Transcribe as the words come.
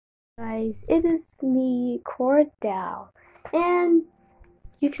Guys, it is me, Cordell, and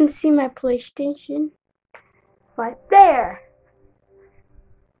you can see my PlayStation right there.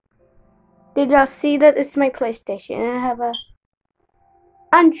 Did y'all see that? It's my PlayStation, and I have a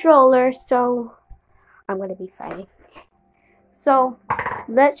controller, so I'm gonna be fighting. So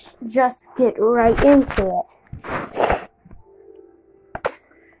let's just get right into it.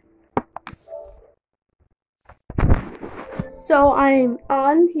 So I'm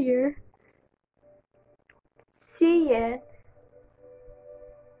on here. See it.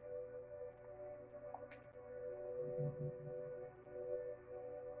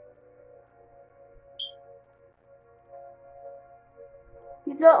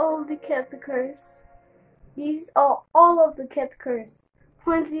 These are all the characters. These are all of the characters.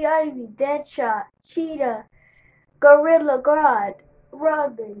 Pointy Ivy, Deadshot, Cheetah, Gorilla God,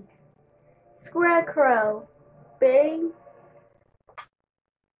 Robin, Scarecrow, Bang,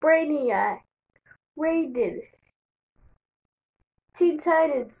 Brainiac, Raiden, Teen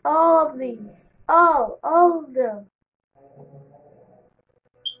Titans, all of these. All of them.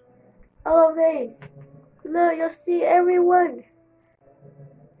 All of these. Look, you'll see everyone.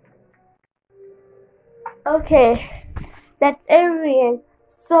 Okay, that's everything.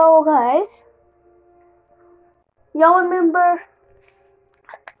 So, guys, y'all remember?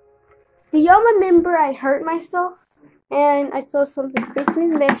 Do y'all remember I hurt myself and I saw something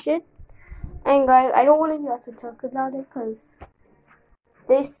Christmas mentioned? And guys, I don't want you guys to talk about it because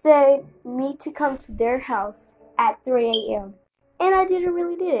they said me to come to their house at 3 a.m. And I didn't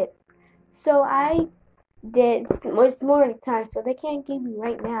really did it. So I did. It's morning time, so they can't get me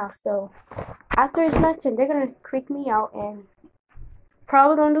right now. So after it's nighttime, they're gonna kick me out and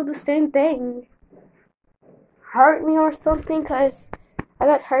probably gonna do the same thing, hurt me or something, cause I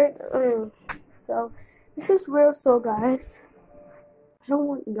got hurt. So this is real. So guys, I don't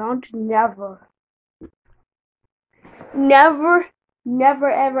want y'all to never.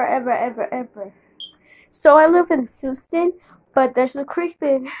 So I live in Houston, but there's a creek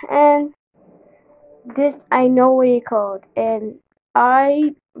bin, and this I know what it's called, and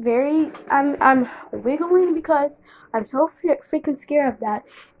I'm wiggling because I'm so freaking scared of that,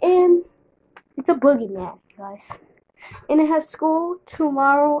 and it's a boogeyman, guys, and it has school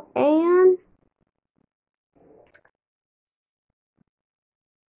tomorrow, and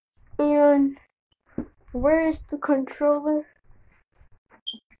where is the controller?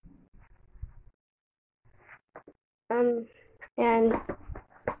 And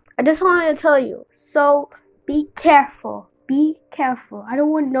I just wanted to tell you, so be careful. Be careful. I don't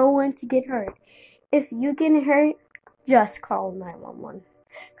want no one to get hurt. If you get hurt, just call 911.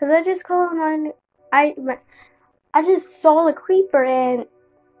 Cause I just called 9. I just saw a creeper and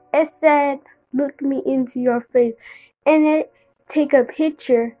it said, "Look me into your face," and it take a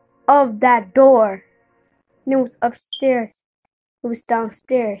picture of that door. And it was upstairs. It was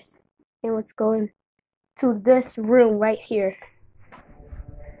downstairs. It was going to this room right here.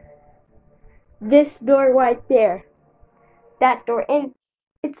 This door right there. That door. And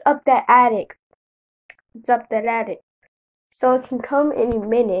it's up that attic. It's up that attic. So it can come any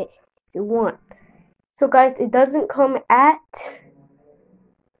minute if you want. So guys, it doesn't come at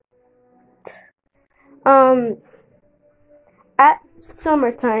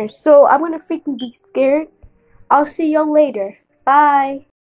summertime. So I'm gonna freaking be scared. I'll see y'all later. Bye.